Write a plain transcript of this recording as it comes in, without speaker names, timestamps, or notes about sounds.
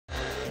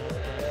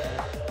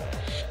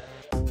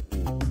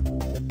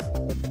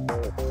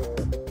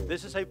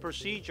This is a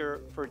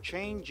procedure for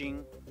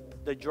changing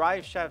the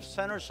drive shaft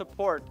center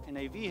support in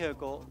a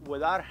vehicle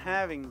without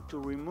having to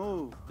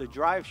remove the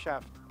drive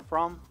shaft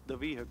from the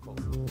vehicle.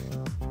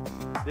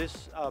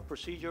 This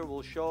procedure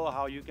will show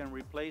how you can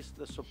replace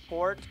the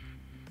support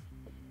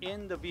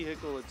in the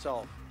vehicle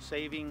itself,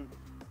 saving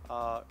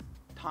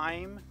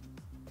time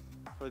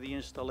for the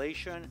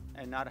installation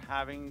and not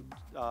having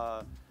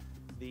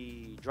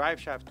the drive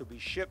shaft to be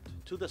shipped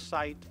to the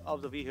site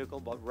of the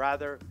vehicle, but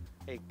rather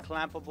a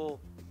clampable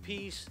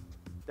piece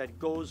that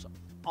goes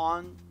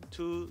on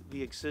to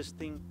the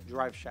existing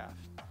drive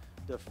shaft.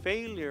 The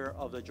failure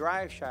of the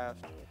drive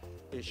shaft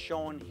is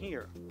shown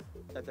here,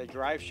 that the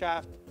drive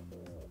shaft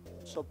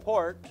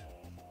support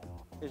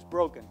is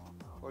broken.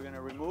 We're going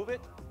to remove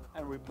it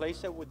and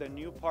replace it with the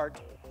new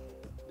part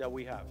that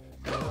we have.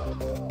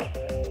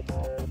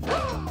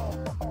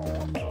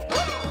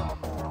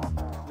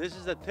 This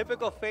is a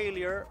typical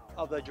failure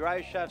of the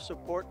drive shaft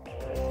support.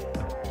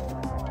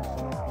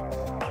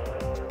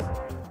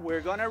 We're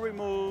going to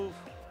remove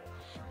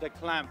the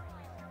clamp.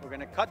 We're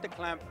going to cut the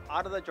clamp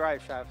out of the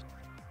drive shaft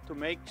to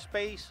make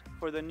space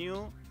for the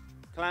new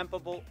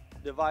clampable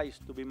device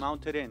to be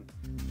mounted in.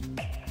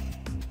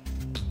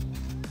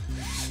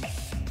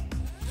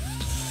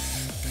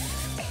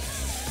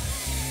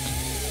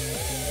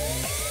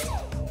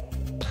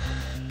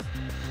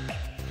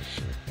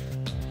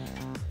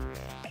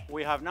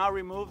 We have now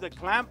removed the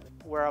clamp.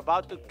 We're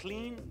about to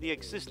clean the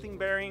existing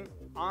bearing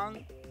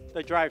on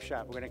the drive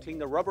shaft. We're going to clean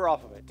the rubber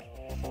off of it.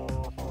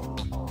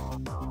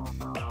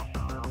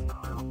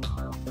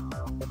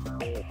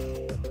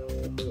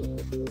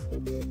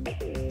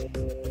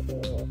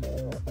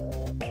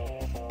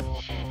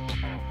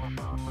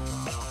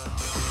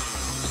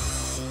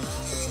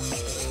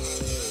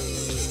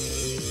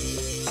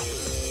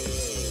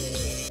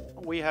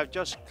 We have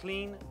just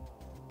cleaned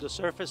the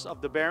surface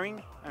of the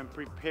bearing and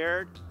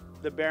prepared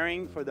the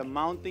bearing for the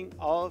mounting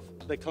of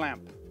the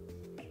clamp,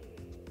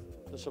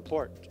 the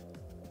support,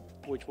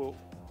 which will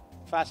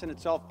fasten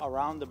itself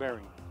around the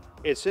bearing.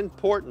 It's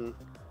important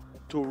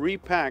to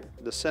repack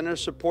the center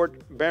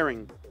support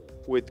bearing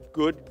with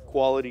good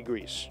quality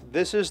grease.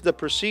 This is the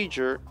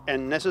procedure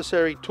and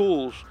necessary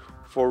tools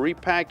for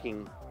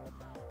repacking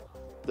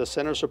the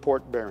center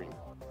support bearing.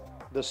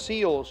 The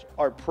seals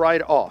are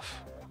pried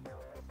off,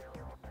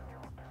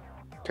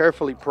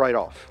 carefully pried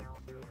off.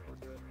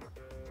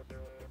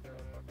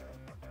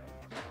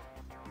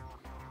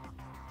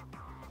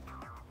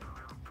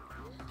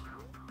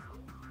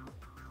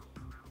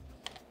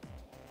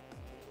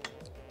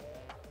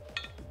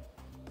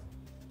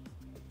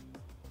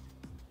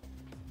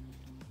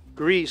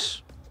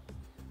 Grease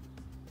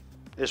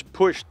is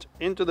pushed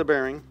into the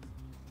bearing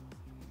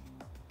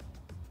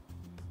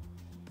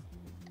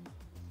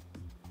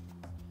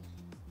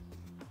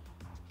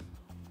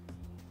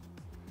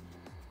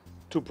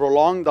to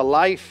prolong the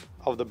life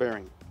of the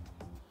bearing.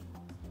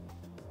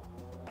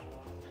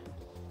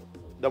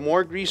 The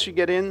more grease you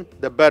get in,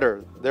 the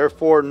better.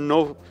 Therefore,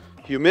 no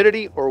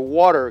humidity or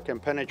water can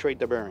penetrate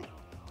the bearing.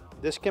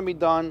 This can be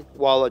done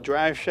while a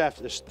drive shaft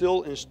is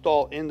still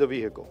installed in the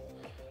vehicle.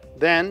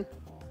 Then,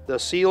 the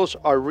seals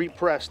are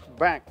repressed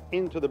back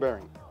into the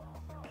bearing.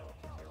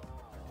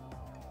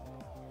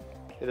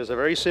 It is a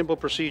very simple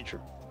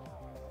procedure.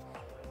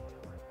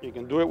 You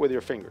can do it with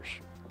your fingers.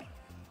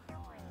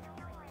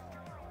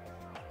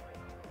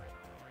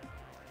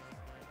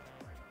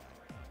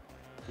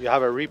 You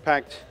have a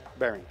repacked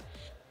bearing.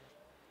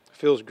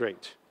 Feels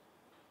great.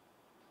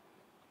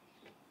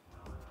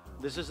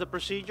 This is the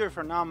procedure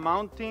for now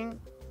mounting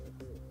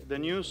the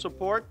new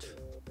support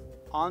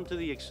onto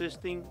the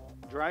existing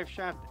drive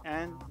shaft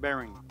and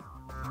bearing.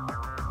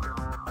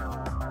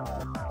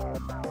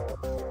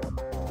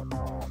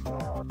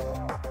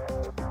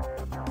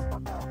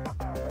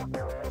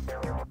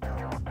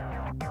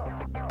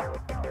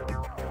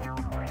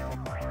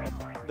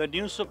 The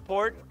new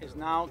support is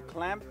now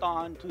clamped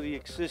on to the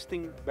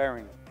existing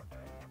bearing.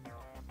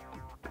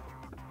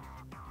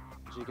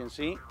 As you can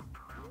see,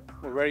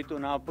 we're ready to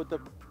now put the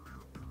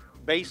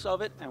base of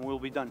it and we'll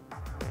be done.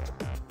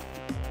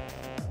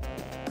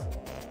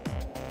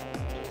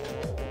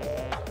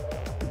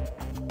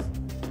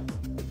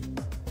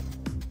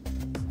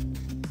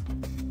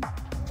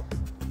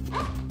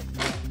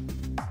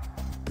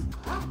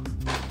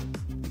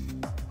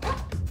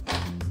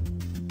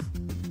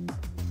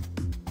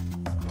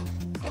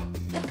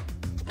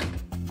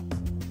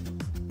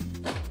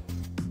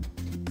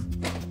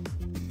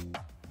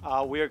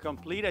 We are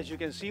complete. As you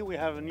can see, we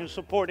have a new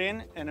support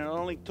in, and it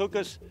only took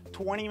us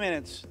 20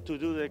 minutes to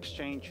do the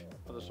exchange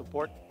of the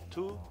support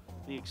to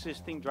the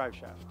existing drive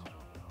shaft.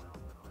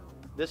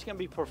 This can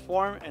be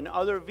performed in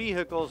other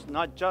vehicles,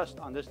 not just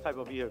on this type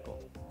of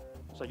vehicle.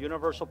 It's a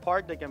universal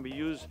part that can be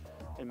used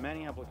in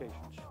many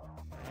applications.